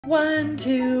1,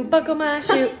 2, buckle my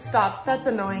shoe. Stop, that's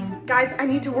annoying. Guys, I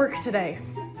need to work today.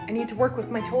 I need to work with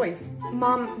my toys.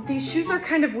 Mom, these shoes are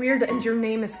kind of weird and your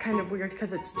name is kind of weird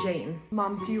because it's Jane.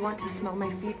 Mom, do you want to smell my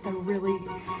feet? They're really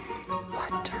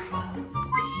wonderful.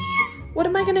 Please. What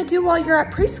am I gonna do while you're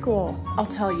at preschool? I'll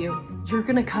tell you. You're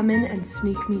gonna come in and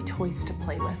sneak me toys to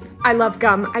play with. I love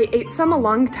gum. I ate some a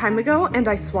long time ago and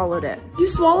I swallowed it. You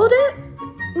swallowed it?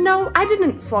 No, I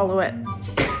didn't swallow it.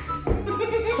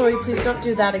 Chloe, please don't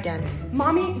do that again.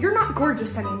 Mommy, you're not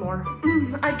gorgeous anymore.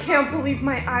 I can't believe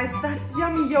my eyes. That's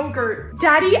yummy yogurt.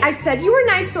 Daddy, I said you were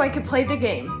nice so I could play the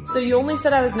game. So you only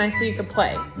said I was nice so you could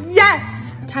play? Yes!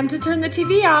 Time to turn the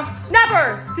TV off.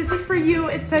 Never! This is for you.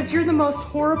 It says you're the most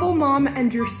horrible mom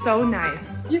and you're so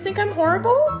nice. You think I'm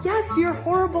horrible? Yes, you're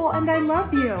horrible and I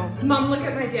love you. Mom, look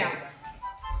at my dance.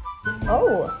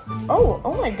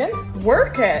 Oh my goodness.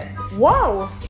 Work it. Whoa.